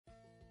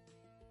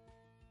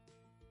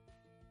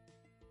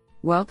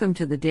Welcome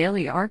to the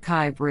Daily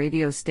Archive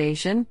radio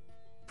station,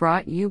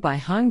 brought you by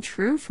Hung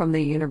Tru from the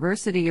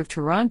University of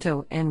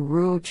Toronto and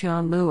Ruo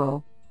Chan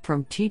Luo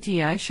from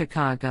TTI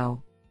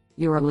Chicago.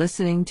 You are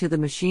listening to the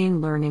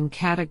Machine Learning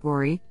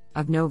category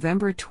of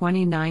November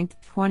 29,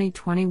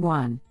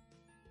 2021.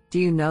 Do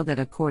you know that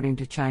according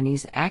to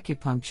Chinese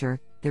acupuncture,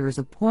 there is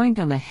a point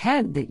on the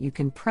head that you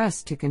can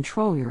press to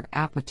control your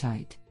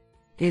appetite?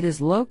 It is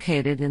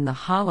located in the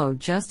hollow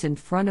just in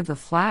front of the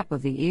flap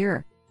of the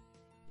ear.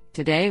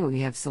 Today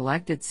we have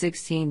selected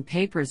 16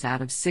 papers out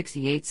of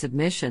 68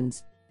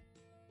 submissions.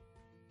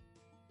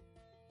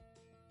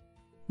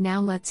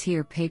 Now let's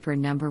hear paper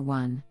number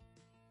 1.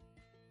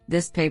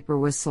 This paper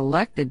was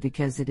selected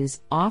because it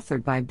is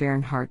authored by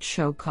Bernhard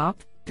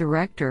Schokopf,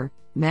 Director,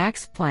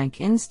 Max Planck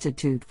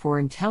Institute for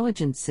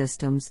Intelligent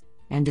Systems,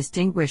 and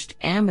Distinguished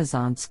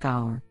Amazon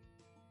Scholar.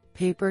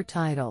 Paper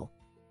title: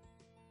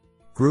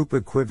 Group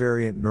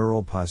Equivariant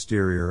Neural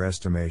Posterior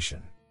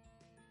Estimation.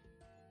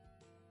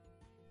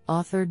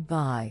 Authored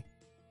by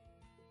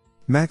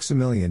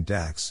Maximilian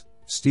Dax,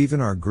 Stephen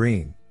R.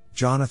 Green,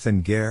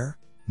 Jonathan Gare,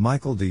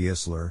 Michael D.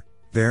 Isler,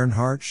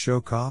 Bernhard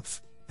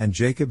Schokopf, and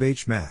Jacob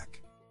H.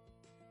 Mack.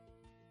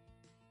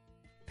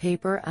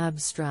 Paper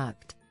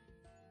abstract: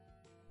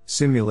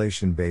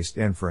 Simulation-based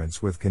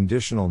inference with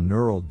conditional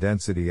neural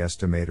density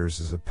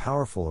estimators is a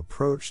powerful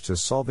approach to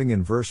solving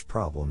inverse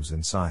problems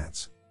in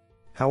science.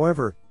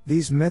 However,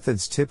 these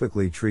methods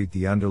typically treat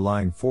the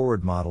underlying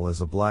forward model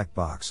as a black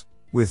box,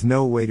 with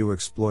no way to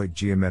exploit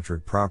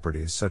geometric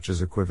properties such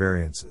as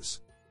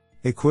equivariances.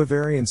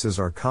 Equivariances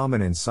are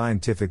common in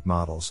scientific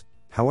models,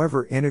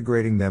 however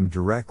integrating them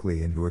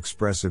directly into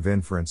expressive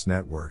inference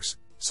networks,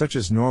 such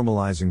as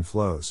normalizing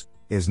flows,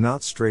 is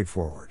not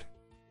straightforward.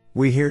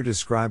 We here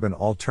describe an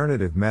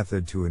alternative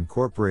method to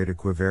incorporate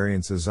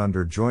equivariances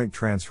under joint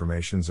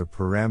transformations of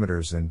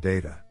parameters and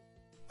data.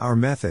 Our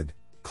method,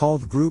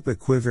 called Group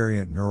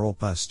Equivariant Neural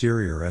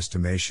Posterior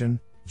Estimation,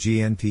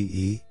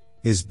 GNPE,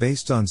 is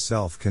based on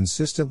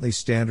self-consistently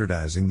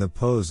standardizing the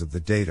pose of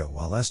the data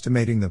while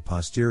estimating the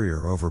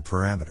posterior over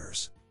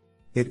parameters.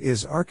 It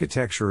is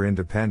architecture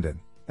independent,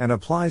 and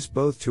applies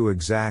both to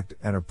exact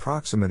and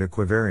approximate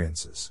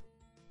equivariances.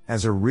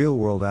 As a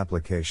real-world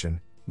application,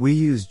 we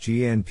use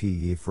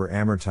GNPE for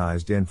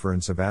amortized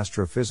inference of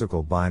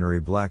astrophysical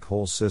binary black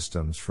hole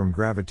systems from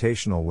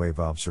gravitational wave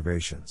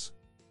observations.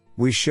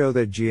 We show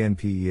that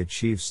GNPE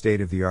achieves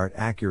state-of-the-art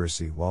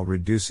accuracy while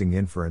reducing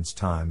inference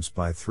times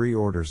by 3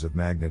 orders of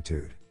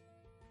magnitude.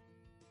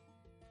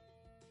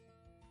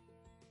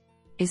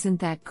 Isn't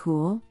that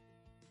cool?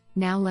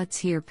 Now let's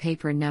hear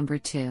paper number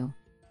 2.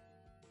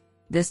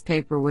 This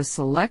paper was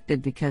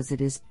selected because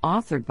it is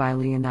authored by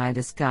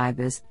Leonidas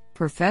Guibas,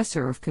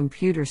 Professor of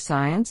Computer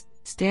Science,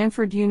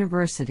 Stanford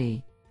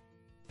University.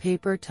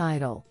 Paper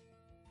title: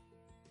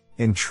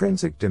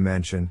 Intrinsic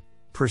Dimension,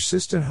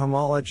 Persistent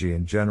Homology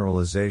and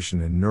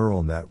Generalization in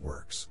Neural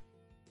Networks.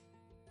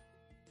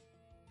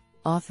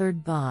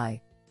 Authored by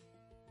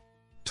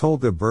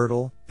Tolga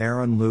Bertel,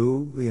 Aaron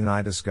Liu,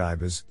 Leonidas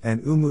Guibas,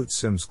 and Umut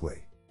Simskli.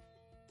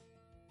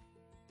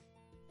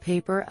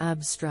 Paper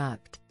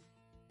abstract: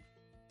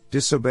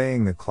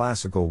 Disobeying the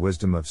classical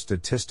wisdom of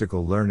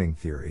statistical learning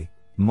theory,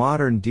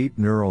 modern deep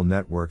neural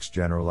networks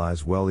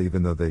generalize well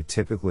even though they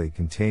typically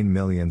contain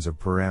millions of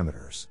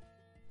parameters.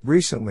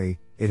 Recently,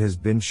 it has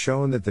been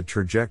shown that the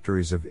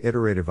trajectories of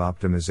iterative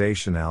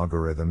optimization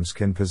algorithms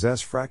can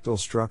possess fractal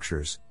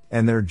structures,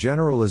 and their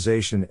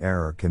generalization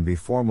error can be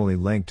formally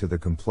linked to the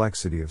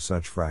complexity of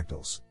such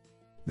fractals.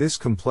 This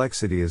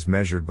complexity is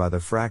measured by the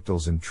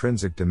fractal's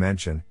intrinsic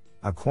dimension,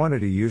 a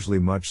quantity usually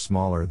much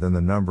smaller than the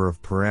number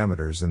of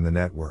parameters in the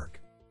network.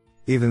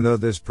 Even though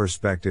this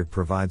perspective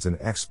provides an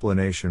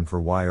explanation for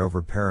why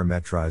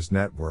overparametrized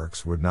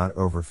networks would not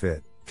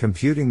overfit,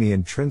 computing the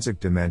intrinsic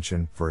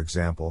dimension, for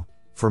example,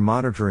 for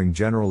monitoring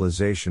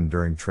generalization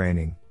during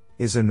training,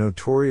 is a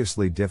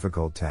notoriously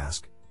difficult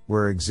task,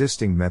 where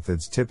existing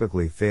methods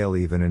typically fail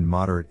even in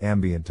moderate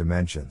ambient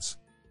dimensions.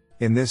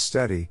 In this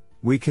study,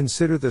 we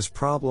consider this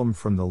problem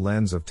from the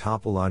lens of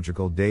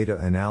topological data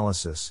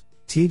analysis,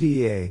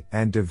 TDA,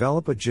 and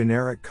develop a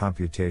generic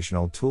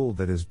computational tool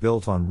that is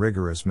built on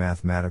rigorous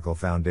mathematical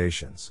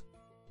foundations.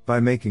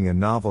 By making a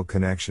novel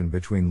connection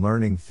between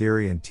learning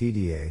theory and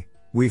TDA,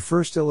 we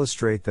first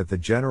illustrate that the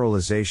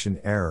generalization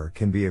error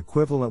can be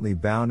equivalently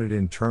bounded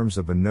in terms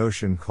of a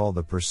notion called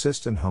the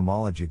persistent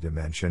homology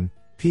dimension,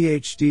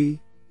 PhD,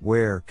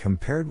 where,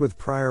 compared with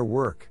prior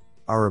work,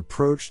 our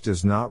approach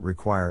does not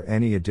require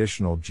any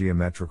additional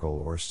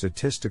geometrical or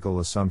statistical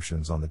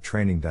assumptions on the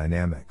training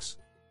dynamics.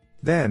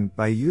 Then,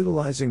 by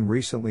utilizing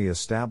recently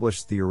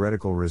established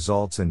theoretical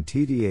results and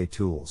TDA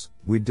tools,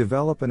 we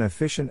develop an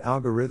efficient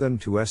algorithm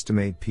to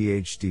estimate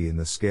PhD in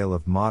the scale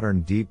of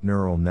modern deep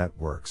neural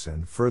networks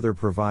and further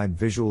provide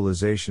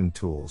visualization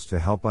tools to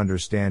help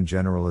understand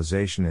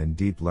generalization in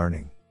deep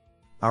learning.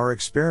 Our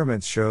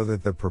experiments show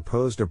that the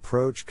proposed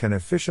approach can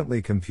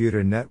efficiently compute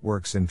a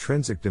network's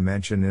intrinsic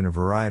dimension in a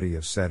variety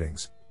of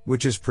settings,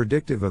 which is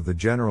predictive of the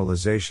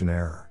generalization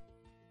error.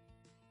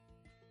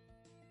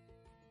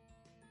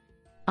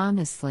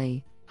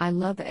 Honestly, I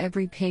love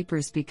every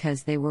papers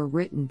because they were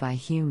written by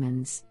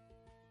humans.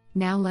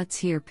 Now let's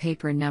hear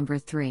paper number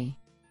 3.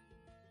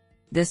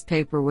 This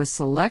paper was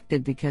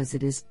selected because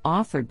it is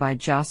authored by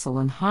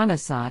Jocelyn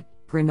Hanassat,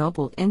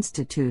 Grenoble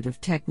Institute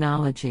of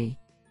Technology.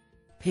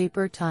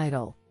 Paper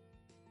title: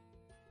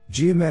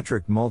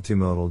 Geometric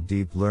Multimodal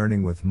Deep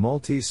Learning with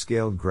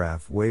Multi-Scaled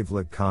Graph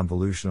Wavelet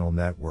Convolutional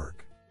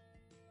Network.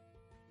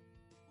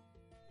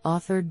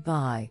 Authored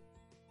by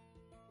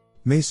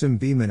Mason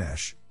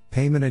Bimanesh,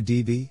 Paymana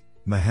Devi,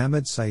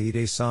 Mohammed Saeed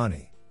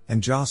Ahsani,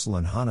 and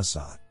Jocelyn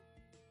Hanassat.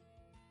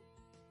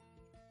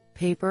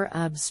 Paper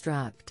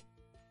abstract: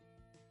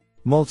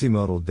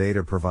 Multimodal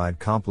data provide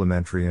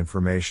complementary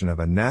information of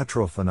a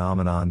natural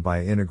phenomenon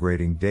by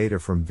integrating data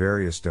from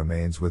various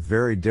domains with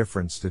very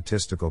different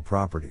statistical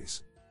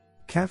properties.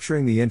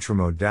 Capturing the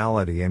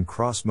intramodality and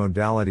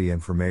cross-modality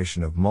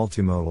information of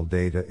multimodal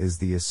data is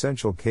the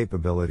essential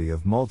capability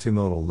of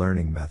multimodal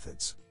learning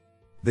methods.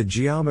 The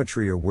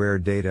geometry-aware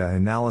data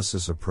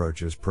analysis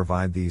approaches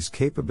provide these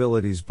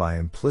capabilities by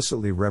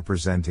implicitly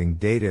representing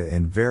data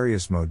in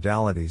various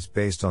modalities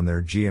based on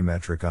their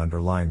geometric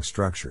underlying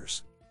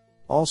structures.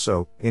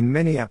 Also, in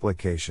many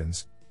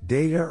applications,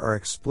 data are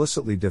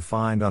explicitly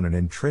defined on an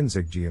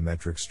intrinsic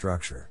geometric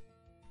structure.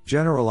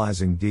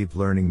 Generalizing deep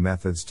learning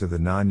methods to the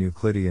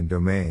non-Euclidean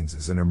domains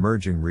is an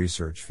emerging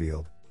research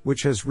field,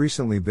 which has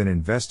recently been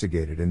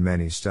investigated in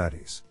many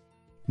studies.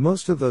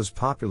 Most of those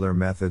popular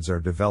methods are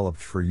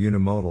developed for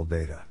unimodal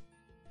data.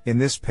 In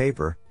this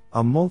paper,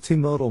 a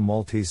multimodal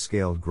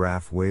multi-scaled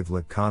graph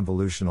wavelet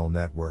convolutional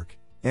network,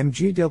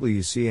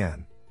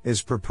 MGWCN,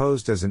 is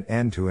proposed as an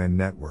end-to-end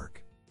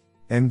network.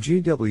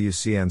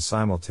 MGWCN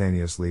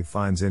simultaneously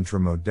finds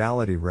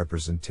intramodality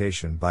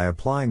representation by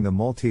applying the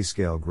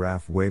multi-scale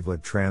graph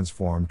wavelet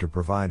transform to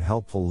provide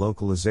helpful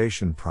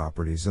localization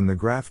properties in the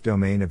graph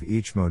domain of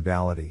each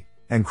modality,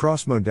 and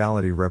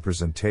cross-modality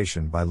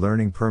representation by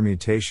learning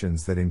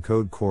permutations that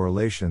encode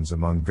correlations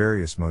among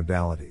various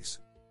modalities.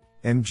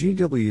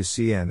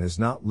 MGWCN is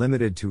not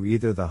limited to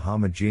either the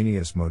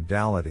homogeneous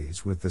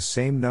modalities with the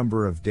same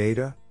number of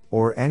data,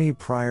 or any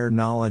prior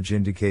knowledge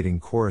indicating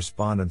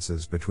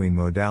correspondences between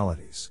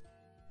modalities.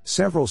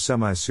 Several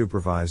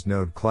semi-supervised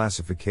node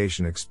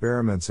classification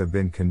experiments have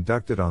been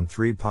conducted on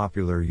 3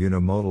 popular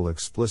unimodal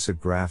explicit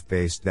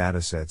graph-based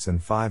datasets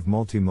and 5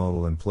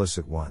 multimodal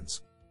implicit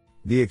ones.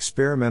 The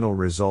experimental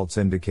results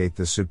indicate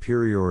the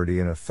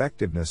superiority and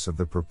effectiveness of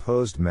the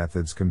proposed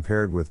methods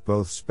compared with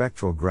both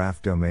spectral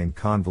graph domain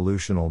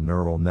convolutional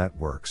neural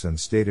networks and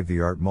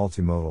state-of-the-art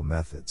multimodal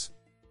methods.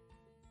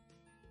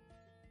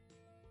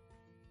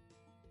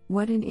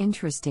 What an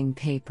interesting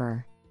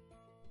paper.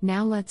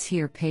 Now let's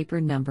hear paper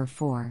number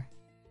 4.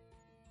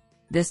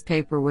 This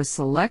paper was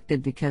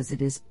selected because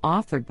it is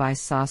authored by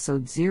Saso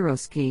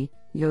Dziroski,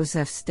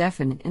 Josef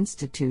Stefan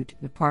Institute,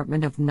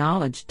 Department of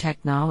Knowledge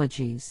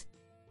Technologies.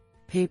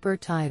 Paper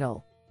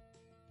title: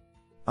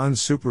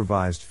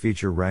 Unsupervised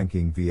Feature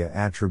Ranking via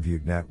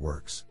Attribute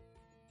Networks.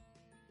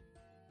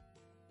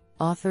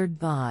 Authored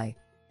by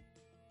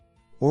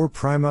Or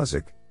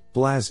Primuzik,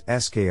 Blaz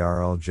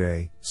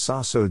Skrlj,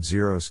 Saso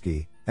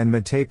Dziroski, and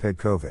Matej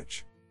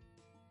Petkovic.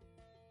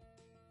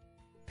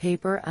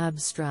 Paper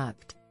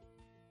abstract: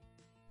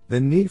 The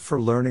need for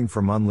learning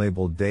from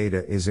unlabeled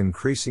data is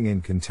increasing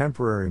in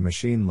contemporary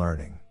machine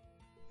learning.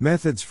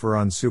 Methods for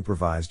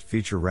unsupervised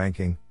feature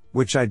ranking,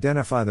 which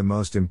identify the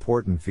most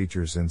important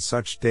features in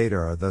such data,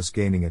 are thus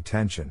gaining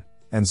attention,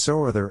 and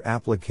so are their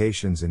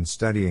applications in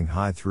studying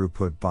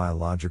high-throughput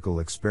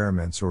biological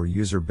experiments or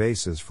user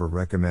bases for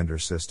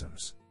recommender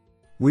systems.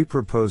 We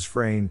propose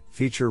FRAIN,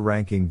 feature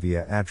ranking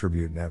via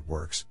attribute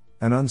networks,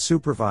 an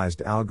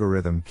unsupervised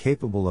algorithm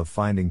capable of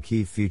finding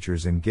key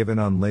features in given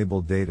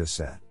unlabeled data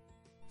set.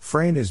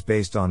 FRAIN is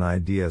based on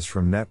ideas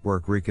from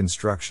network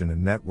reconstruction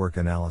and network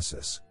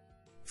analysis.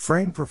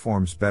 FRAIN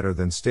performs better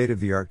than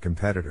state-of-the-art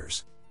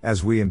competitors,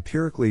 as we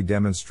empirically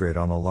demonstrate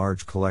on a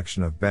large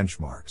collection of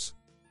benchmarks.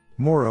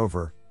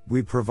 Moreover,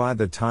 we provide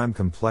the time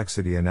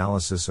complexity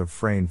analysis of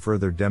FRAIN,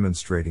 further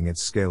demonstrating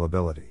its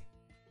scalability.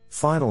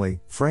 Finally,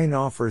 FRAIN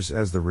offers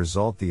as the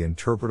result the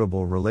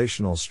interpretable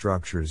relational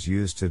structures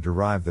used to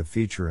derive the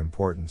feature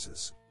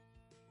importances.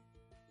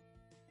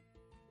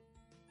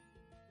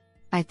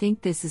 I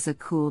think this is a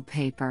cool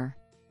paper.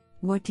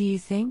 What do you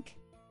think?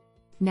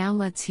 Now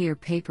let's hear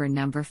paper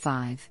number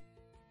 5.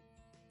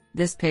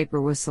 This paper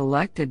was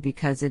selected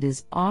because it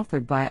is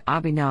authored by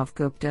Abhinav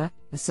Gupta,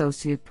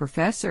 Associate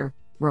Professor,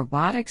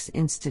 Robotics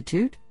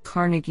Institute,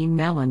 Carnegie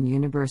Mellon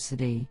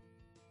University.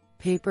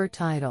 Paper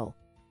title: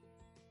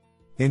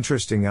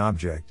 Interesting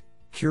Object,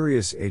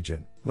 Curious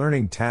Agent,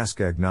 Learning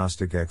Task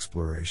Agnostic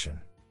Exploration.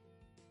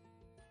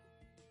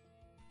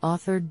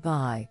 Authored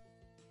by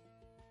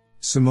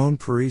Simone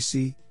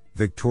Parisi,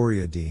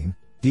 Victoria Dean,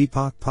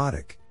 Deepak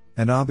Pathak,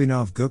 and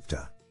Abhinav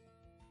Gupta.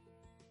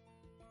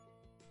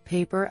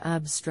 Paper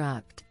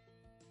abstract: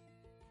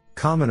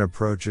 Common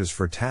approaches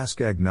for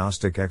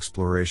task-agnostic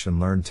exploration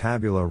learn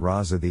tabula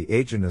rasa. The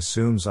agent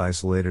assumes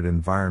isolated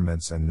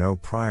environments and no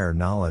prior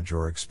knowledge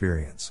or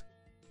experience.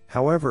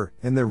 However,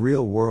 in the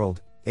real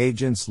world,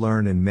 Agents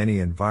learn in many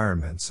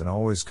environments and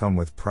always come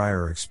with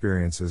prior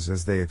experiences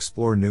as they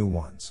explore new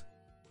ones.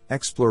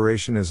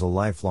 Exploration is a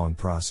lifelong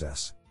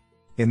process.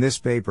 In this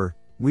paper,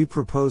 we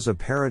propose a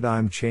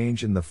paradigm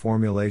change in the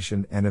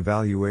formulation and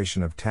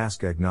evaluation of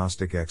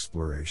task-agnostic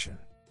exploration.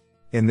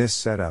 In this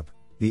setup,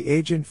 the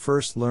agent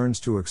first learns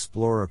to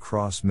explore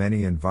across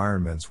many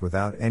environments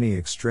without any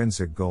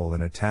extrinsic goal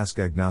in a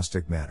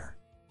task-agnostic manner.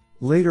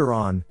 Later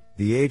on,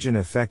 the agent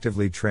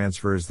effectively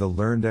transfers the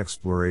learned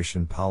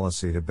exploration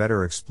policy to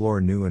better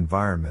explore new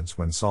environments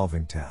when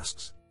solving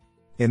tasks.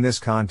 In this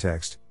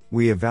context,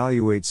 we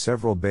evaluate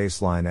several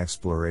baseline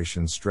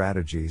exploration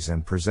strategies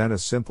and present a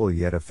simple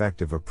yet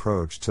effective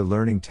approach to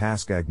learning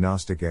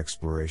task-agnostic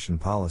exploration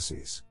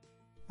policies.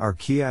 Our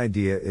key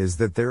idea is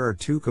that there are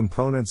two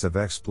components of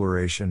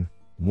exploration: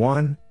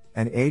 1,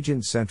 an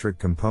agent-centric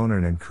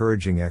component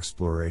encouraging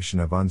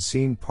exploration of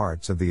unseen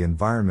parts of the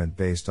environment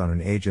based on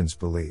an agent's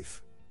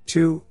belief.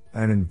 2,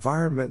 an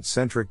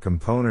environment-centric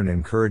component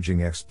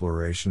encouraging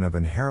exploration of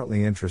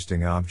inherently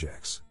interesting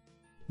objects.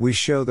 We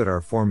show that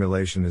our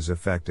formulation is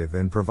effective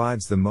and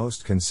provides the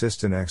most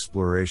consistent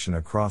exploration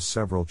across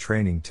several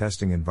training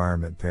testing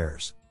environment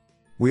pairs.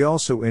 We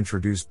also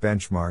introduce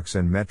benchmarks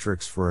and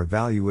metrics for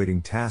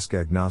evaluating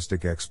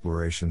task-agnostic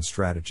exploration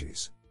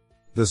strategies.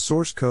 The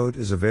source code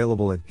is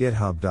available at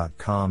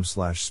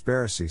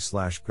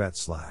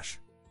github.com/sparacy/bet/.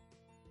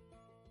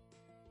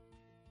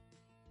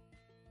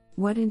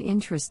 What an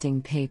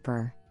interesting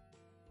paper.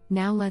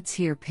 Now let's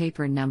hear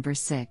paper number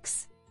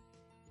 6.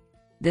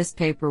 This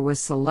paper was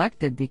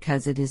selected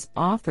because it is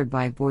authored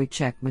by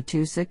Wojciech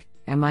Matusik,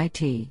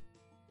 MIT.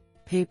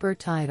 Paper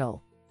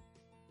title: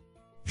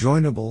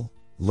 Joinable,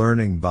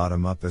 Learning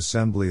Bottom-Up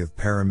Assembly of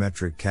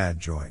Parametric CAD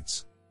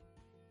Joints.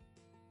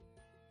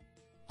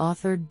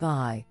 Authored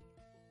by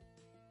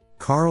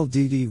Carl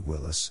D.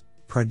 Willis,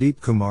 Pradeep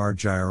Kumar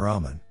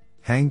Jayaraman,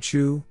 Hang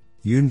Chu,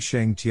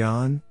 Yunsheng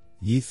Tian,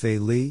 Yifei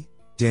Li,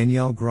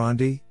 Danielle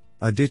Grandi,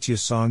 Aditya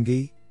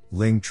Songhi,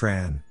 Ling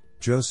Tran,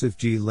 Joseph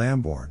G.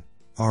 Lambourne,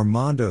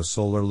 Armando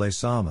Soler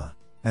Lezama,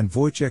 and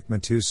Wojciech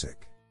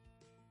Matusik.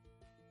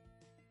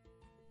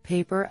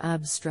 Paper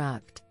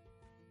abstract: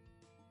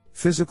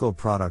 Physical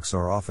products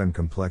are often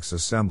complex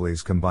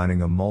assemblies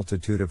combining a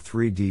multitude of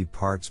 3D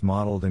parts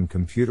modeled in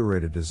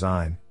computer-aided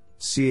design,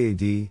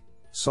 CAD,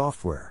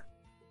 software.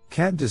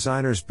 CAD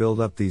designers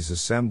build up these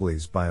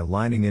assemblies by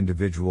aligning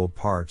individual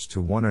parts to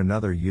one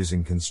another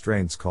using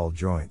constraints called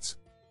joints.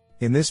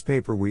 In this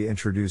paper we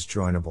introduce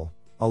Joinable,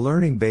 a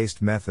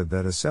learning-based method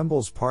that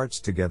assembles parts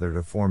together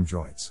to form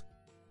joints.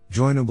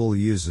 Joinable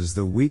uses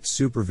the weak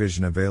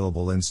supervision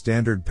available in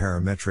standard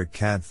parametric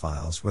CAD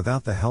files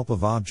without the help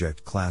of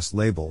object class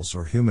labels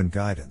or human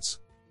guidance.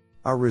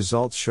 Our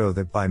results show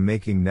that by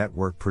making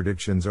network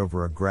predictions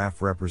over a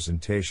graph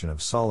representation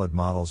of solid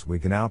models we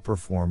can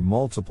outperform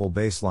multiple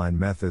baseline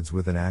methods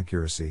with an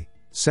accuracy,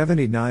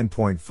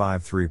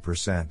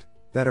 79.53%,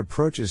 that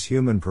approaches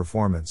human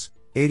performance,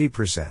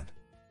 80%.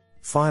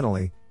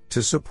 Finally,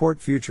 to support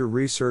future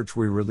research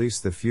we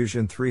released the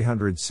Fusion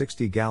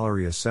 360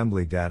 Gallery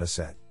Assembly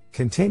dataset,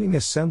 containing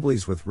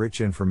assemblies with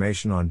rich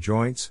information on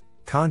joints,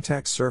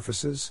 contact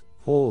surfaces,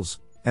 holes,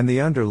 and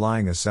the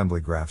underlying assembly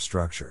graph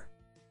structure.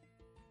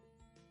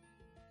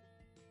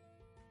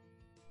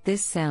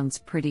 This sounds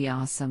pretty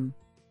awesome.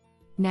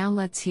 Now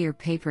let's hear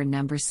paper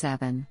number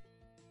 7.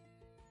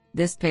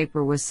 This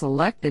paper was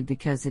selected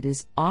because it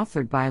is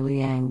authored by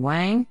Liang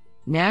Wang,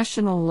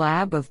 National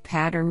Lab of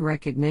Pattern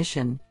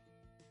Recognition.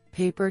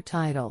 Paper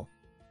title: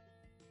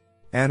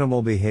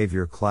 Animal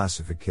Behavior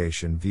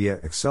Classification via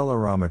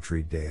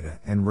Accelerometry Data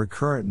and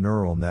Recurrent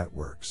Neural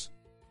Networks.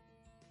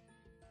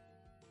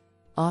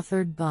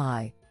 Authored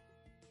by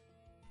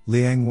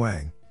Liang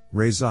Wang,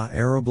 Reza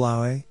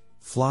Arablaoui,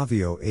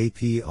 Flavio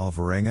A.P.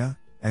 Alvarenga,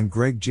 and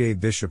Greg J.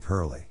 Bishop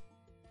Hurley.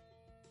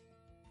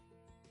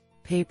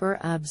 Paper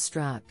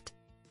abstract: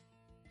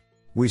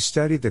 We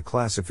studied the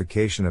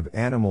classification of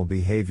animal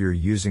behavior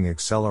using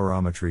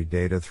accelerometry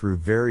data through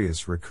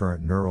various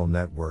recurrent neural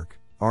network,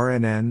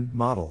 RNN,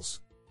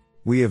 models.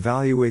 We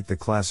evaluate the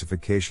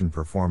classification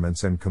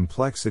performance and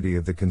complexity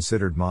of the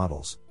considered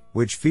models,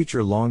 which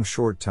feature long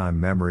short-time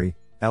memory,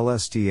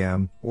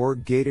 LSTM, or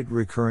gated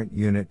recurrent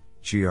unit,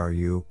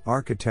 GRU,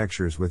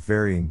 architectures with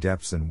varying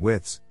depths and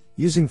widths,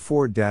 using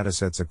 4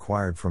 datasets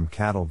acquired from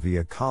cattle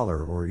via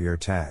collar or ear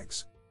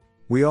tags.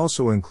 We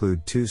also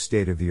include 2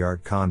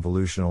 state-of-the-art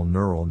convolutional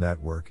neural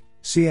network,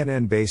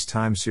 CNN-based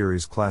time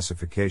series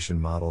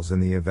classification models in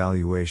the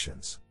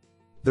evaluations.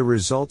 The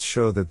results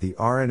show that the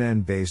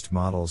RNN-based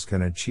models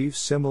can achieve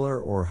similar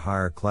or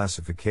higher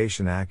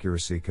classification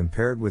accuracy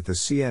compared with the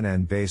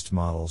CNN-based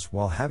models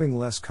while having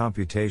less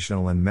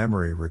computational and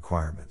memory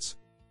requirements.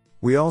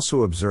 We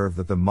also observe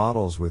that the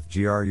models with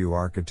GRU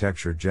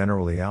architecture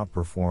generally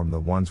outperform the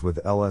ones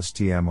with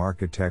LSTM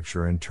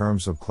architecture in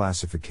terms of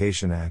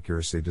classification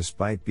accuracy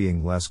despite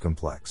being less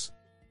complex.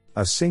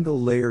 A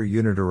single-layer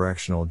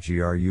unidirectional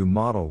GRU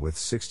model with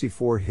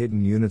 64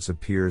 hidden units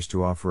appears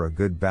to offer a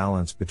good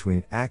balance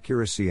between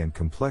accuracy and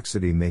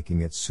complexity,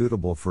 making it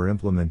suitable for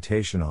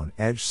implementation on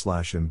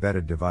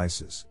edge/embedded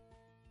devices.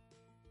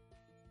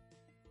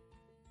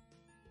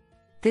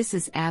 This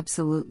is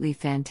absolutely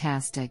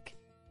fantastic.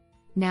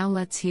 Now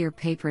let's hear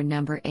paper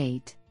number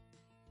 8.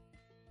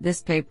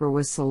 This paper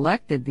was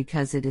selected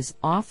because it is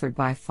authored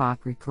by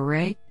Fakhri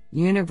Karay,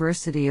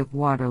 University of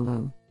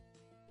Waterloo.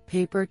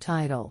 Paper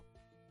title: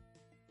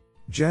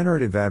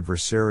 Generative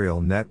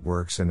Adversarial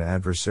Networks and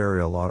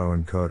Adversarial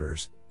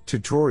Autoencoders,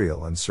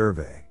 Tutorial and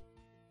Survey.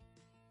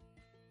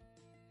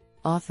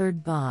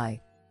 Authored by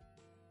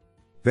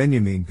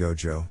Benjamin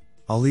Gojo,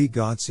 Ali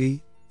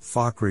Ghodsi,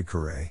 Fakhri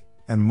Karay,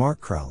 and Mark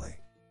Crowley.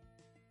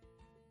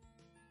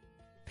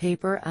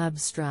 Paper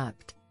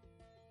abstract: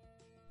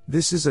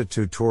 This is a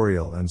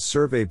tutorial and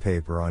survey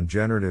paper on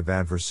Generative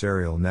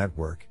Adversarial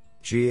Network,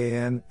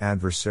 GAN,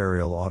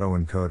 adversarial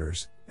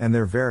autoencoders, and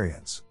their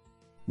variants.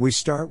 We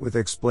start with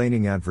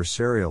explaining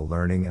adversarial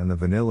learning and the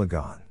vanilla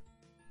GAN.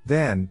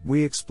 Then,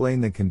 we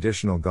explain the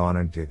conditional GAN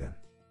and GAN.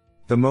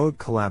 The mode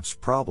collapse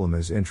problem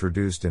is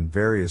introduced in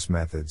various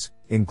methods,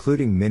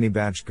 including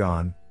mini-batch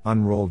GAN,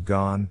 unrolled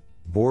GAN,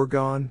 Bohr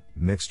GAN,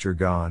 mixture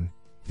GAN,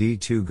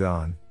 D2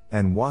 GAN,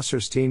 and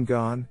Wasserstein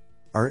GAN,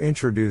 are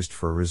introduced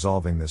for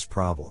resolving this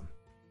problem.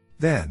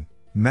 Then,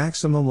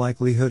 maximum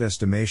likelihood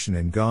estimation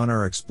in GAN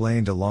are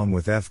explained along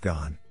with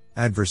FGAN,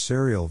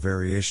 adversarial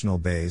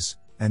variational Bayes,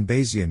 and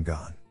Bayesian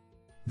GAN.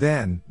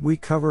 Then, we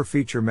cover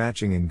feature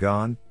matching in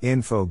GAN,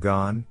 info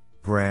GAN,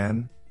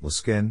 GRAN,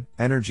 Laskin,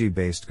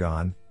 energy-based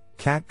GAN,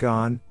 CAT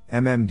GAN,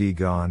 MMD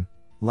GAN,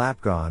 LAP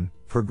GAN,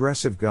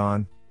 progressive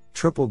GAN,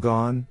 triple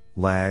GAN,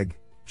 lag,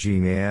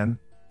 GAN,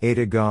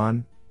 eta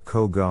GAN,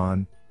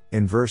 co-GAN,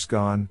 inverse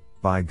GAN,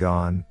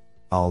 bi-GAN,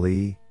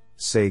 Ali,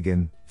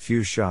 Sagan,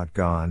 few-shot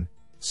GAN,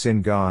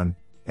 SYN-GAN,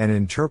 and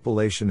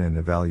interpolation and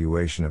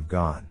evaluation of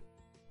GAN.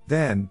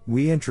 Then,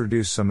 we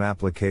introduce some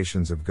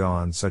applications of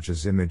GAN such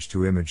as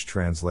image-to-image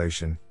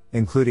translation,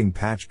 including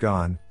patch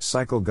GAN,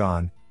 cycle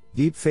GAN,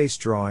 deep face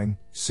drawing,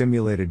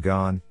 simulated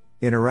GAN,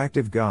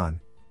 interactive GAN,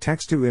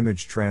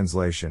 text-to-image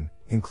translation,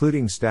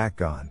 including stack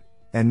GAN,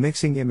 and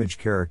mixing image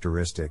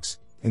characteristics,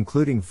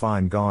 including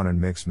fine GAN and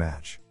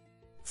mix-match.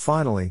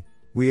 Finally,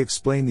 we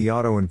explain the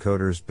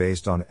autoencoders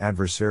based on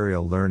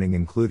adversarial learning,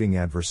 including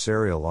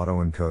adversarial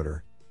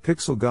autoencoder,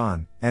 pixel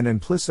GAN, and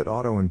implicit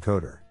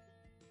autoencoder.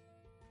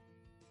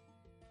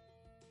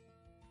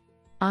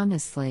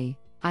 Honestly,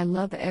 I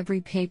love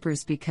every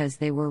papers because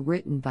they were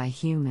written by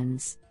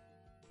humans.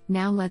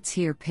 Now let's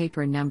hear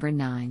paper number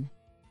 9.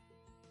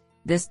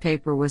 This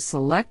paper was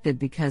selected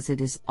because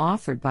it is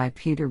authored by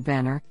Peter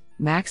Benner,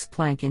 Max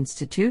Planck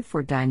Institute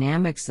for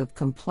Dynamics of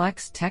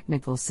Complex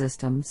Technical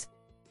Systems.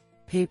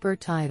 Paper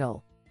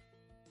title: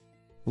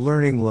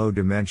 Learning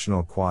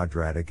Low-Dimensional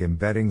Quadratic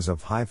Embeddings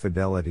of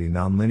High-Fidelity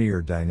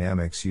Nonlinear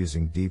Dynamics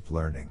Using Deep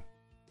Learning.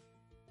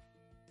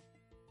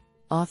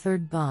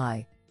 Authored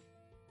by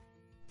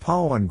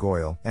Pawan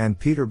Goyal and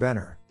Peter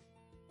Benner.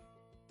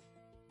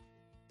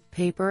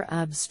 Paper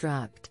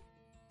abstract: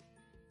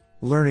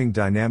 Learning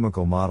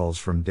dynamical models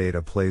from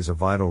data plays a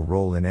vital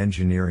role in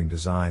engineering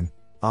design,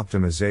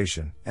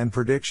 optimization, and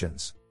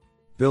predictions.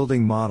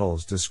 Building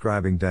models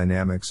describing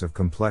dynamics of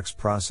complex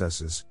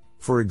processes,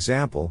 for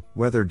example,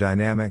 weather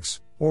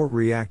dynamics, or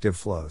reactive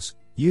flows,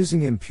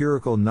 using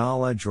empirical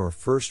knowledge or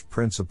first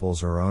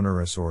principles are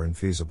onerous or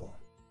infeasible.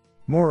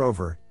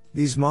 Moreover,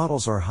 these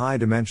models are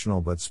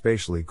high-dimensional but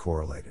spatially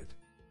correlated.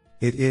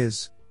 It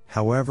is,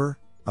 however,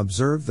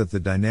 observed that the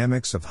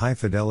dynamics of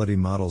high-fidelity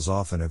models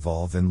often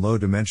evolve in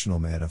low-dimensional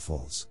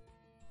manifolds.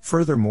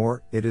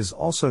 Furthermore, it is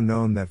also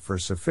known that for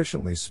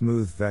sufficiently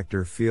smooth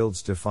vector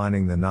fields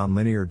defining the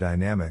nonlinear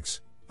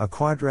dynamics, a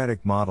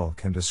quadratic model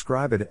can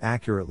describe it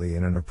accurately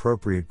in an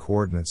appropriate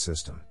coordinate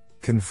system,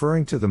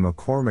 conferring to the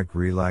McCormick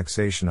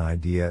relaxation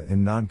idea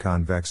in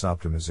non-convex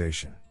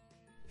optimization.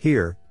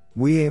 Here,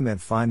 we aim at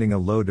finding a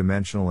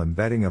low-dimensional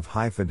embedding of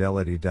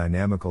high-fidelity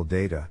dynamical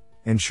data,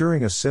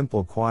 ensuring a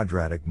simple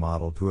quadratic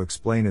model to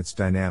explain its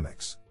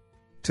dynamics.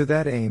 To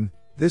that aim,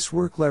 this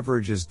work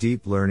leverages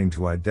deep learning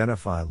to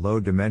identify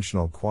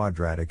low-dimensional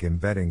quadratic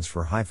embeddings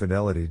for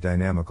high-fidelity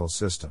dynamical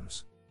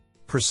systems.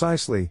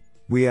 Precisely,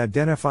 we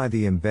identify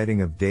the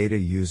embedding of data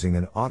using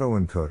an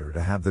autoencoder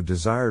to have the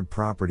desired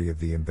property of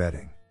the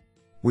embedding.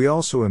 We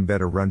also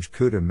embed a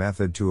Runge-Kutta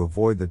method to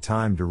avoid the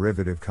time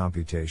derivative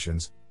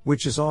computations,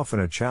 which is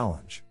often a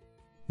challenge.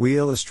 We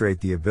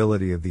illustrate the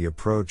ability of the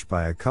approach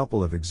by a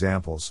couple of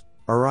examples,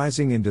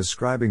 arising in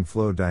describing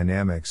flow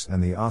dynamics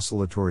and the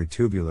oscillatory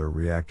tubular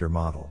reactor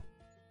model.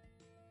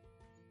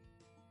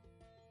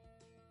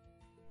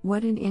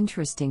 What an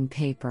interesting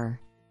paper.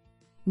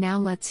 Now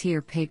let's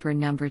hear paper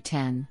number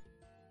 10.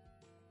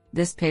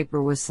 This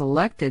paper was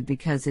selected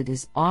because it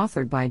is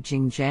authored by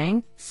Jing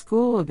Zhang,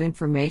 School of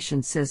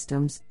Information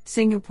Systems,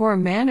 Singapore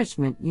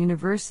Management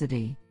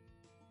University.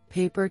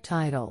 Paper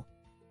title: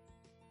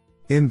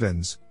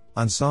 IMBANS,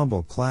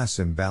 Ensemble Class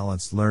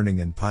Imbalanced Learning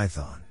in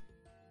Python.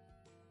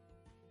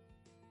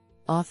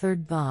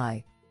 Authored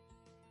by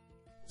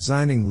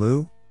Xining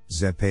Liu,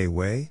 Zepei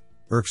Wei,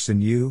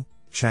 Erksan Yu,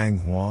 Chang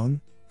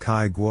Huang,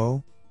 Kai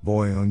Guo,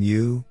 Boyong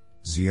Yu,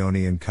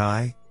 Zionian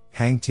Kai,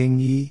 Hangting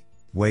Yi,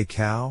 Wei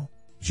Cao,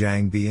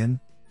 Zhang Bian,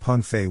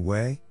 Pengfei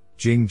Wei,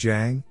 Jing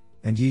Zhang,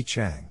 and Yi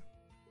Chang.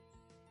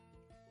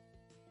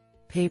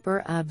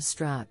 Paper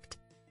abstract.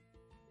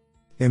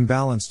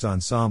 Imbalanced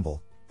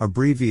Ensemble,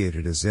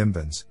 abbreviated as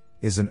IMBANS,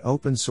 is an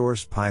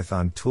open-source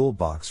Python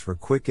toolbox for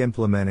quick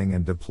implementing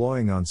and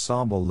deploying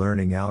ensemble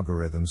learning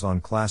algorithms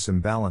on class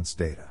imbalance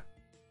data.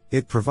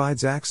 It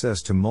provides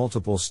access to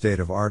multiple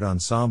state-of-art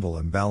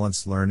ensemble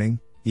imbalanced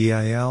learning,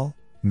 EIL,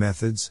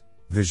 methods,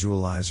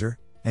 visualizer,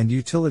 and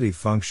utility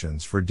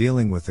functions for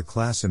dealing with the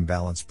class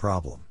imbalance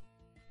problem.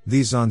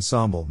 These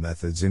ensemble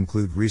methods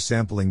include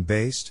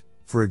resampling-based,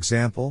 for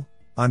example,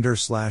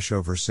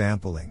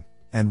 under/oversampling,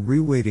 and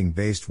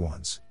reweighting-based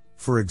ones,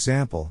 for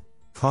example,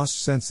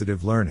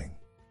 cost-sensitive learning.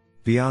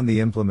 Beyond the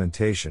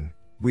implementation,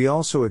 we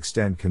also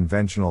extend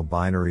conventional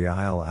binary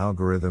IL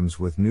algorithms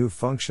with new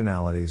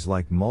functionalities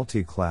like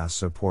multi-class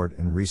support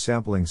and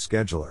resampling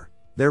scheduler,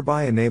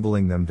 thereby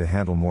enabling them to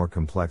handle more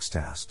complex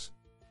tasks.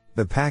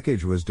 The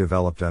package was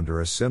developed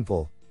under a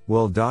simple,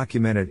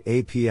 well-documented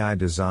API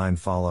design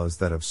follows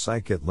that of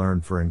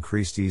scikit-learn for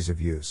increased ease of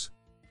use.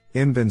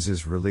 IMBANS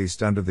is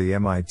released under the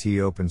MIT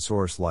open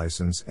source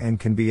license and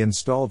can be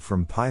installed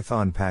from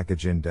Python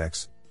Package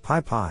Index,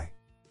 PyPy.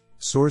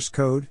 Source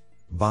code,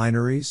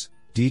 binaries,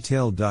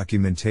 detailed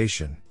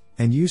documentation,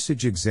 and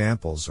usage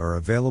examples are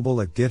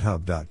available at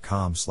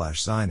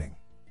github.com/signing.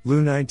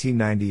 Lu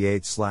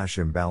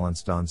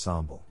 1998/imbalanced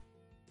ensemble.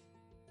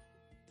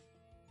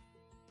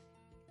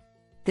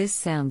 This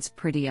sounds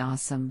pretty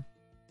awesome.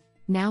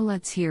 Now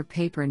let's hear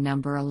paper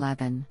number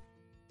 11.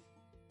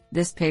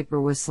 This paper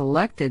was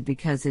selected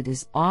because it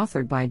is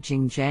authored by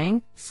Jing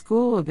Zhang,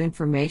 School of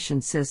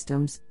Information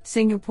Systems,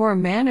 Singapore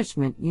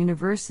Management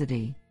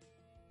University.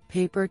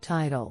 Paper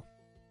title: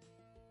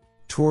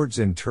 Towards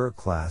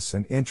Inter-class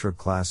and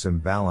Intra-class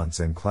Imbalance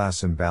and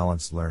Class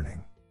Imbalanced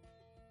Learning.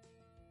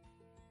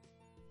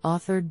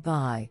 Authored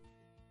by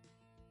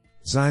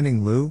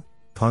Xining Lu,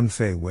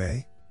 Pengfei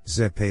Wei,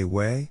 Zepei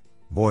Wei,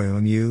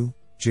 Boyun Yu,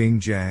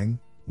 Jing Zhang,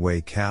 Wei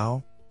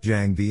Cao,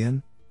 Zhang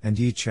Bian, and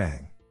Yi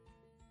Chang.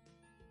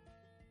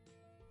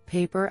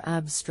 Paper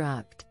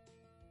abstract.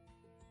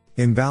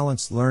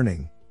 Imbalanced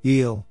learning,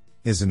 IL,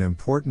 is an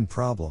important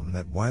problem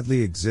that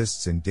widely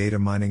exists in data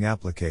mining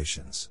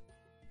applications.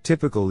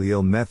 Typical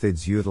IL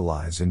methods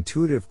utilize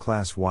intuitive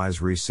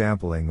class-wise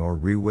resampling or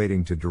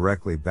reweighting to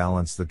directly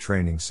balance the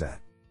training set.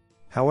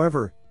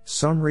 However,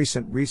 some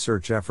recent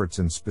research efforts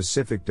in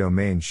specific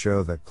domains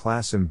show that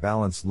class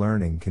imbalance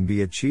learning can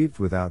be achieved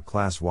without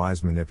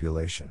class-wise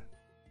manipulation.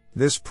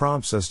 This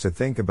prompts us to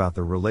think about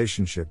the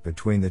relationship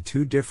between the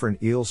two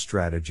different IL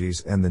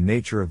strategies and the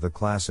nature of the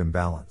class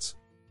imbalance.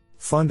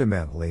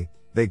 Fundamentally,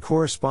 they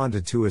correspond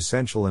to two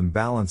essential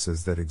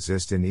imbalances that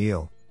exist in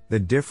IL: the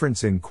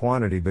difference in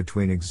quantity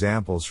between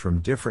examples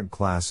from different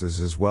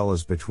classes as well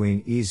as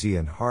between easy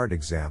and hard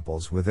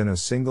examples within a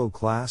single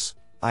class,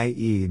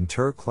 i.e.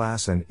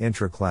 inter-class and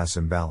intra-class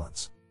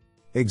imbalance.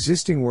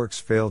 Existing works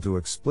fail to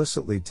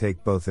explicitly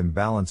take both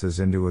imbalances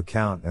into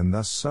account and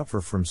thus suffer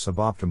from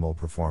suboptimal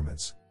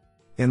performance.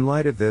 In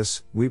light of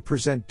this, we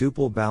present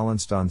Duple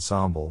Balanced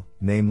Ensemble,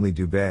 namely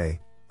DUBE,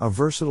 a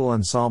versatile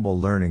ensemble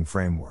learning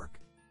framework.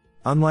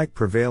 Unlike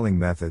prevailing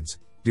methods,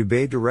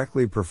 DUBE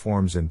directly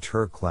performs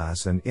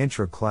inter-class and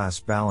intra-class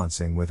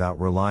balancing without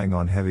relying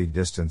on heavy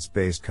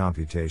distance-based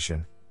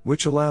computation,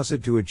 which allows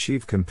it to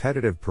achieve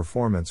competitive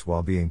performance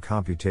while being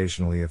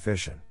computationally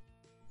efficient.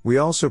 We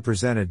also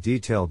present a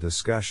detailed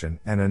discussion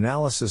and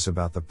analysis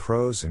about the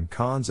pros and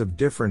cons of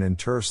different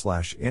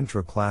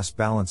inter/intra-class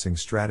balancing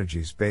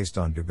strategies based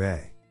on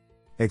DUBE.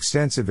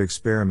 Extensive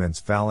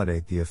experiments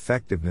validate the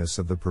effectiveness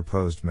of the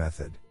proposed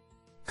method.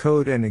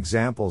 Code and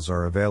examples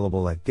are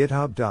available at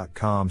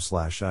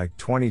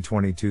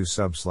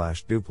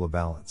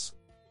github.com/ike2022/duplebalance.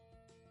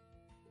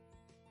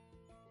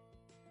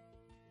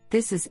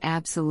 This is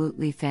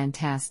absolutely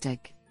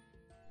fantastic.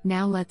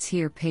 Now let's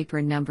hear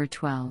paper number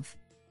 12.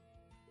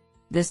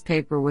 This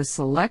paper was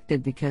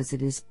selected because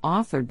it is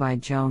authored by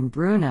Joan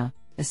Bruna,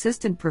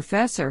 Assistant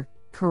Professor,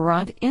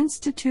 Courant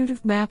Institute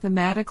of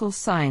Mathematical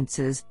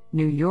Sciences,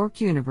 New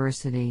York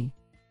University.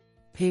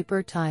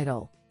 Paper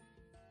title: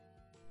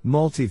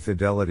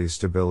 Multi-fidelity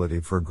stability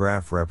for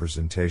graph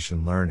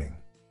representation learning.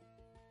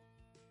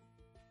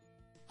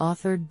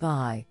 Authored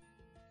by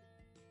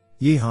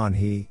Yihan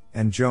He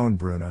and Joan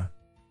Bruna.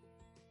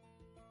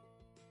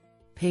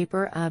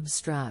 Paper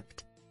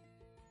abstract.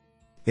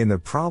 In the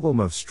problem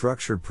of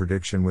structured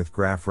prediction with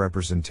graph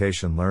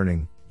representation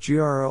learning,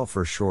 GRL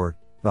for short,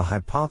 the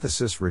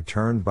hypothesis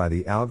returned by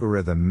the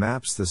algorithm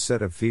maps the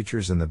set of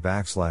features in the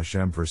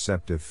 \m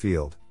perceptive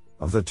field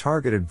of the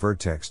targeted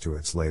vertex to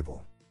its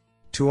label.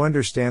 To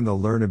understand the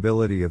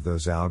learnability of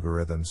those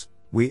algorithms,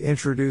 we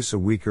introduce a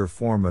weaker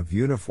form of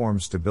uniform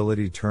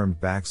stability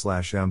termed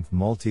 \m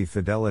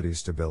multi-fidelity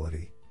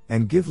stability,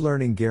 and give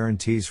learning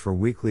guarantees for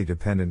weakly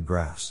dependent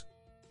graphs.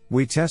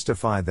 We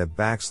testify that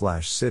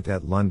 \sit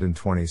at London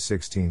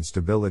 2016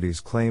 stability's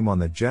claim on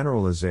the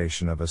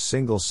generalization of a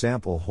single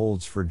sample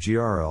holds for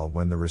GRL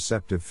when the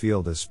receptive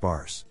field is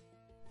sparse.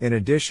 In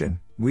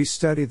addition, we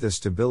study the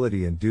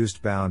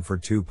stability-induced bound for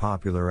two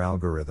popular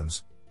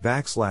algorithms,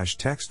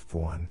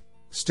 \textf1,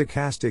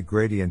 stochastic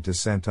gradient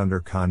descent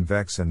under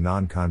convex and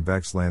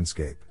non-convex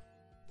landscape.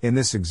 In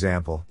this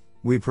example,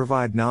 we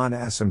provide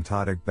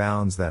non-asymptotic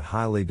bounds that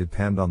highly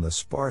depend on the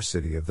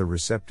sparsity of the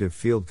receptive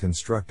field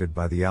constructed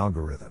by the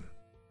algorithm.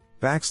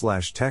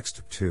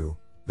 Text 2,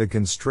 the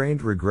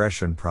constrained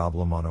regression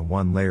problem on a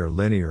one-layer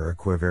linear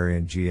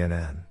equivariant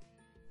GNN.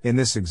 In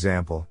this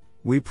example,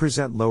 we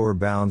present lower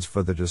bounds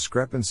for the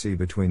discrepancy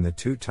between the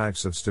two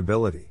types of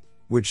stability,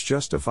 which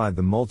justified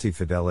the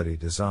multi-fidelity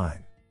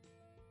design.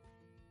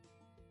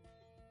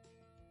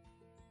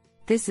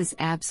 This is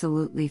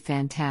absolutely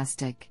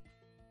fantastic.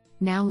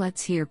 Now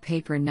let's hear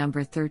paper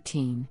number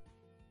 13.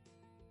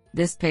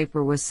 This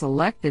paper was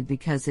selected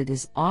because it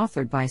is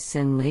authored by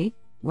Sin Lee,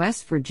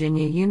 West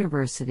Virginia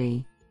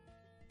University.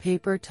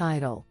 Paper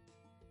title: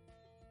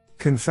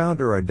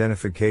 Confounder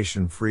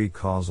Identification-Free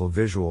Causal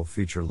Visual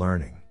Feature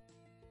Learning.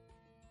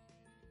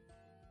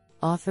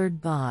 Authored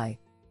by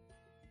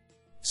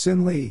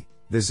Sin Lee,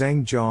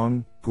 Zhang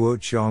Zhang,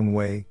 Guoqiang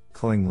Wei,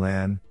 Kling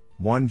Lan,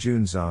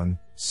 Wanjun Zhang,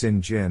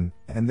 Xin Jin,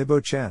 and Libo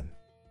Chen.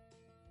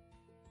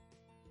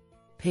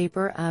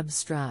 Paper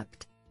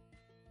abstract: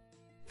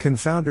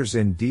 Confounders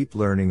in deep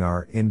learning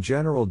are, in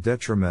general,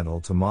 detrimental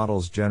to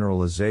models'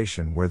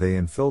 generalization where they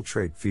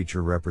infiltrate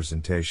feature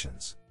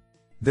representations.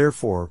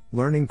 Therefore,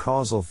 learning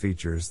causal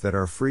features that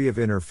are free of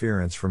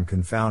interference from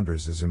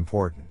confounders is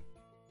important.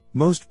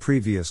 Most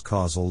previous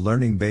causal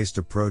learning-based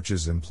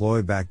approaches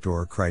employ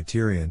backdoor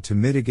criterion to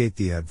mitigate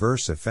the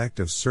adverse effect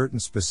of certain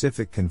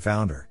specific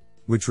confounder,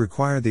 which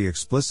require the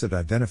explicit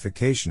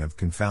identification of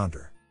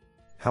confounder.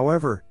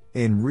 However,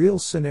 in real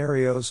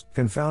scenarios,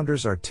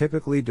 confounders are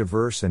typically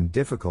diverse and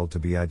difficult to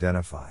be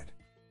identified.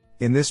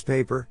 In this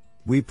paper,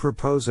 we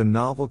propose a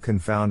novel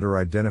confounder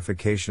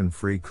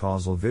identification-free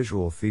causal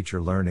visual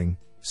feature learning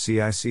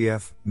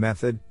 (CICF)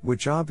 method,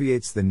 which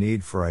obviates the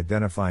need for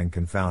identifying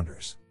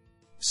confounders.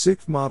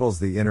 CICF models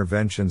the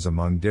interventions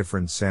among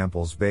different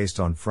samples based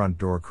on front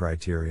door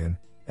criterion,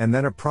 and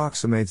then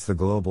approximates the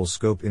global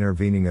scope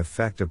intervening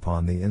effect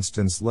upon the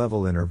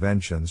instance-level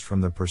interventions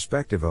from the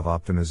perspective of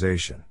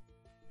optimization.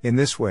 In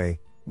this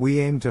way, we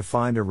aim to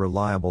find a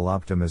reliable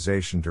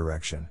optimization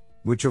direction,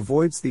 which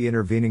avoids the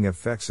intervening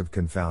effects of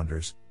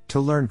confounders, to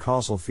learn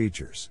causal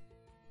features.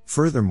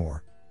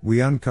 Furthermore,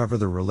 we uncover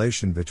the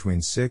relation between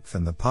CICF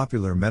and the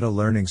popular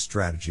meta-learning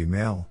strategy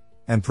MAML,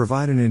 and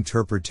provide an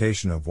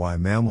interpretation of why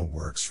MAML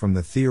works from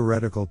the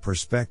theoretical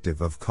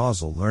perspective of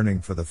causal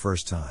learning for the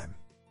first time.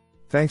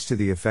 Thanks to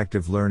the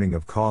effective learning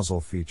of causal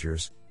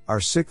features, our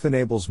CICF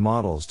enables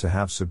models to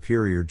have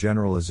superior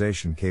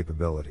generalization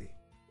capability.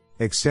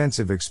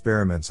 Extensive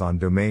experiments on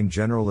domain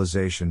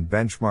generalization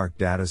benchmark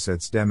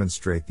datasets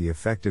demonstrate the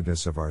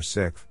effectiveness of our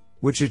CICF,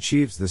 which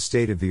achieves the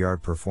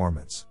state-of-the-art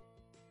performance.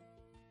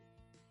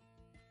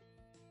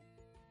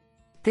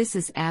 This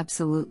is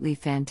absolutely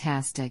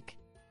fantastic.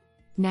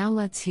 Now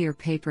let's hear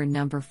paper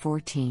number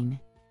 14.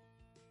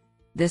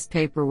 This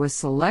paper was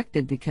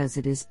selected because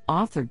it is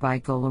authored by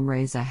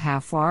Ghulamreza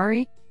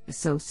Hafwari,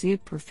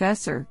 Associate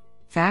Professor,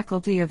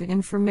 Faculty of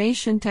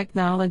Information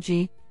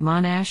Technology,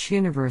 Monash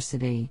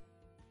University.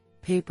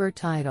 Paper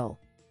title: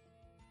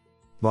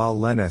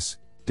 Bal-Lenis,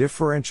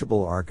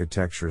 Differentiable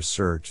Architecture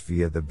Search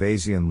via the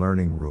Bayesian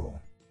Learning Rule.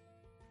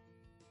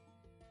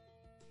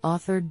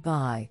 Authored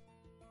by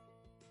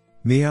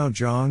Miao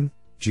Zhang,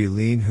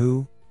 Jilin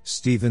Hu,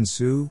 Stephen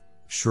Su,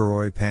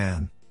 Shiroi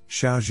Pan,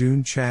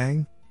 Xiaojun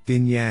Chang,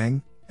 Bin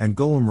Yang, and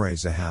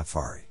Ghulamreza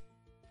Hafwari.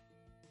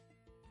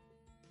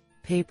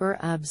 Paper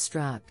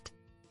abstract: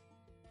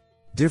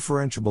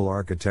 Differentiable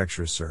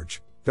Architecture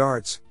Search,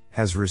 DARTS,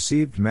 has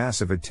received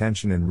massive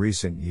attention in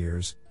recent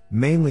years,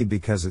 mainly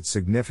because it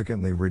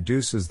significantly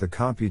reduces the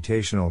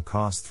computational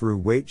cost through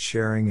weight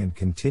sharing and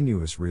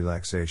continuous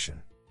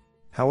relaxation.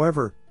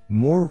 However,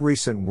 more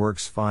recent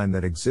works find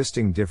that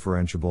existing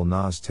differentiable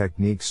NAS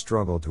techniques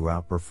struggle to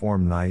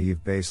outperform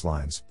naive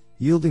baselines,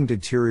 yielding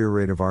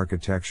deteriorative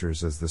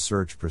architectures as the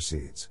search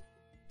proceeds.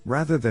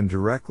 Rather than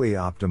directly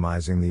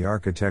optimizing the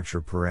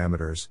architecture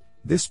parameters,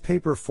 this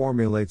paper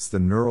formulates the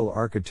neural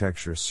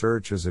architecture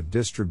search as a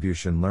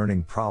distribution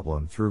learning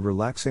problem through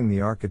relaxing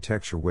the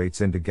architecture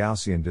weights into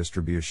Gaussian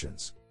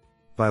distributions.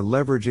 By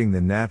leveraging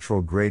the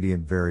natural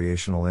gradient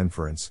variational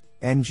inference,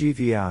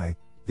 NGVI,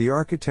 the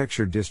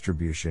architecture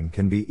distribution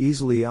can be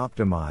easily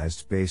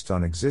optimized based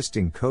on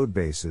existing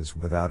codebases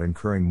without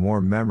incurring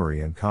more memory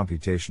and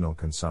computational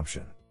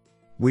consumption.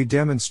 We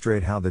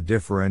demonstrate how the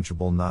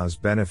differentiable NAS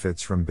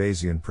benefits from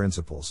Bayesian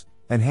principles,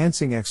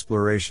 enhancing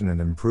exploration and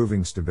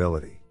improving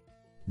stability.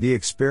 The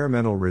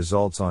experimental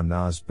results on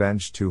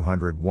NAS-Bench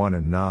 201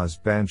 and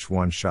NAS-Bench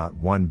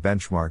 1SHOT-1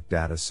 benchmark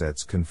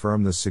datasets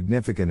confirm the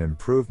significant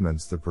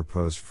improvements the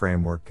proposed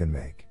framework can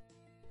make.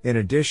 In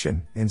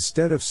addition,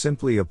 instead of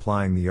simply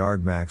applying the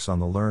argmax on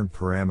the learned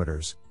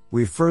parameters,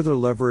 we further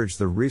leverage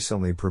the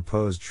recently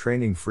proposed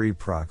training-free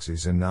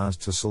proxies in NAS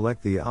to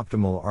select the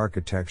optimal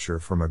architecture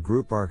from a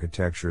group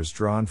architectures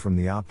drawn from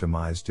the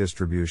optimized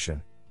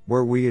distribution,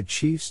 where we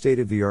achieve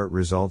state-of-the-art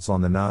results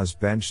on the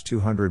NAS-Bench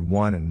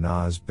 201 and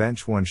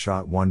NAS-Bench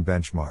 1SHOT-1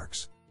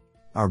 benchmarks.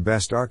 Our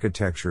best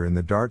architecture in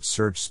the DART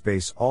search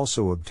space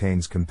also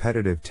obtains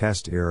competitive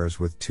test errors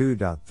with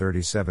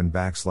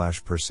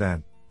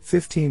 2.37%,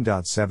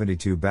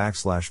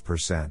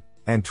 15.72%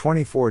 and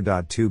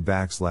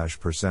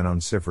 24.2% on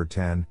CIFAR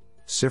 10,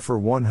 CIFAR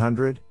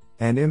 100,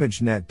 and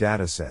ImageNet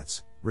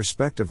datasets,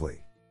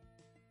 respectively.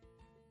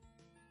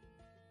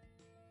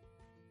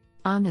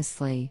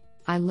 Honestly,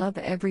 I love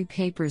every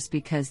papers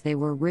because they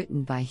were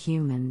written by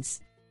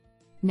humans.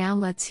 Now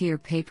let's hear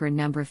paper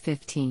number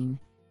 15.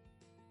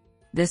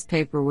 This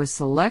paper was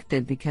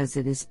selected because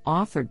it is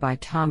authored by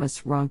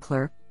Thomas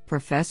Runkler,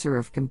 Professor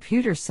of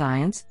Computer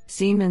Science,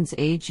 Siemens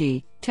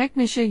AG,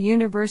 Technische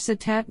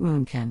Universität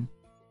München.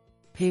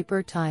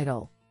 Paper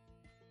title: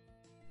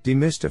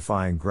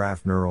 Demystifying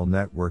Graph Neural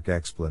Network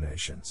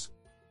Explanations.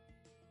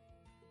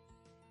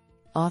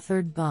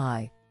 Authored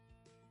by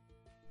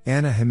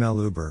Anna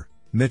Himmelhuber,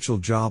 Mitchell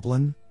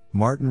Joblin,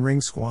 Martin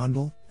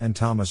Ringsquandl, and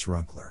Thomas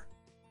Runkler.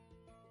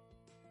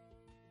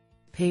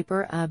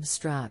 Paper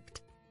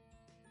abstract: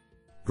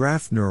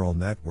 Graph neural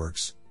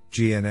networks,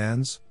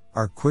 GNNs,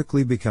 are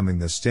quickly becoming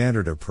the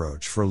standard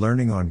approach for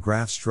learning on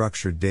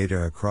graph-structured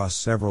data across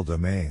several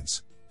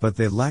domains, but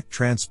they lack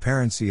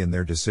transparency in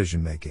their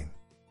decision-making.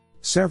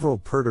 Several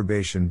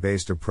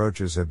perturbation-based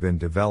approaches have been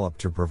developed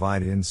to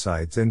provide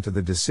insights into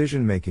the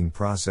decision-making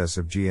process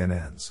of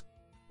GNNs.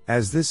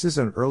 As this is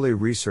an early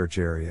research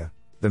area,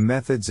 the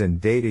methods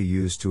and data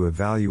used to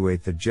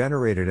evaluate the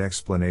generated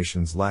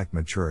explanations lack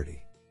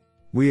maturity.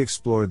 We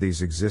explore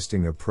these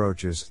existing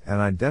approaches and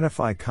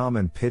identify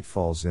common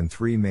pitfalls in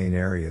three main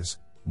areas: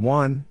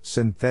 1.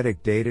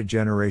 Synthetic data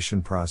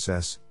generation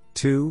process,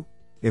 2.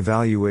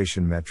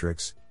 Evaluation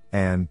metrics,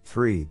 and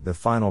 3. The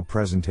final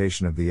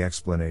presentation of the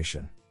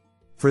explanation.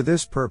 For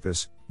this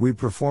purpose, we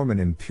perform an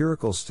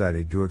empirical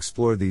study to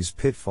explore these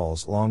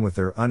pitfalls along with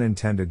their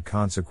unintended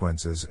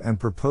consequences and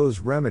propose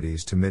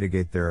remedies to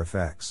mitigate their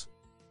effects.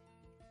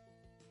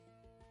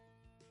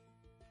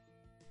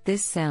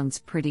 This sounds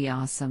pretty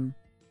awesome.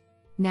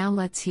 Now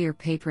let's hear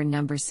paper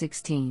number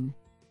 16.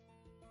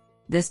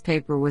 This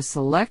paper was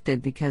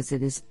selected because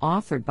it is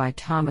authored by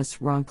Thomas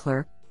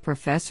Runkler,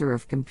 Professor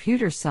of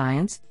Computer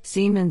Science,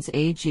 Siemens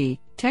AG,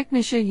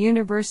 Technische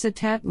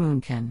Universität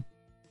München.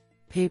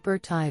 Paper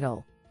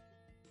title: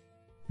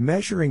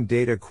 Measuring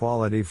Data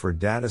Quality for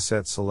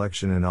Dataset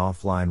Selection in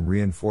Offline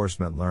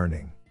Reinforcement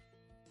Learning.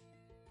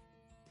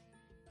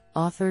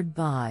 Authored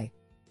by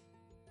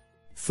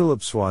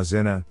Philip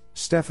Swazina,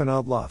 Stefan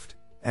Udluft,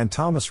 and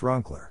Thomas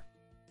Runkler.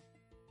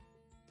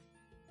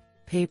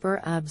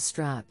 Paper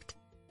abstract: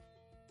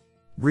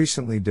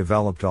 Recently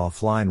developed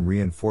offline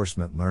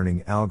reinforcement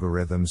learning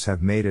algorithms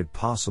have made it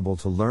possible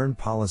to learn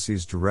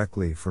policies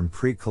directly from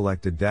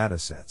pre-collected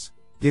datasets,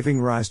 giving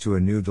rise to a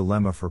new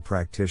dilemma for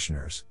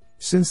practitioners.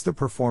 Since the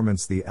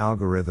performance the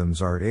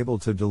algorithms are able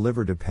to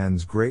deliver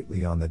depends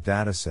greatly on the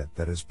dataset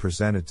that is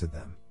presented to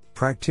them,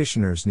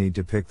 practitioners need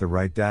to pick the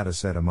right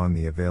dataset among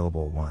the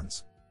available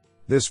ones.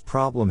 This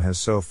problem has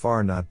so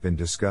far not been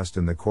discussed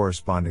in the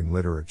corresponding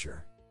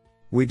literature.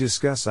 We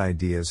discuss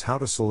ideas how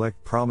to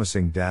select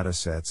promising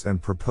datasets and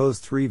propose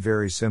three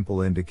very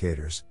simple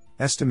indicators: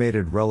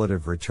 estimated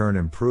relative return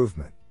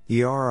improvement,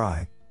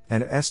 ERI,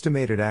 and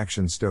estimated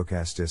action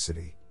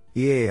stochasticity,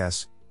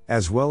 EAS,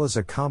 as well as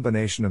a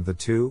combination of the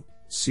two,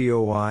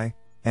 COI,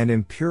 and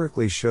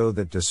empirically show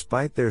that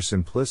despite their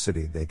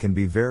simplicity they can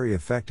be very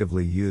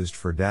effectively used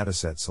for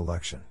dataset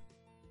selection.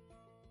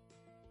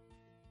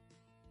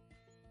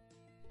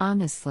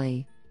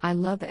 Honestly, I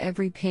love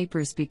every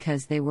papers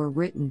because they were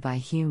written by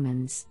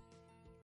humans.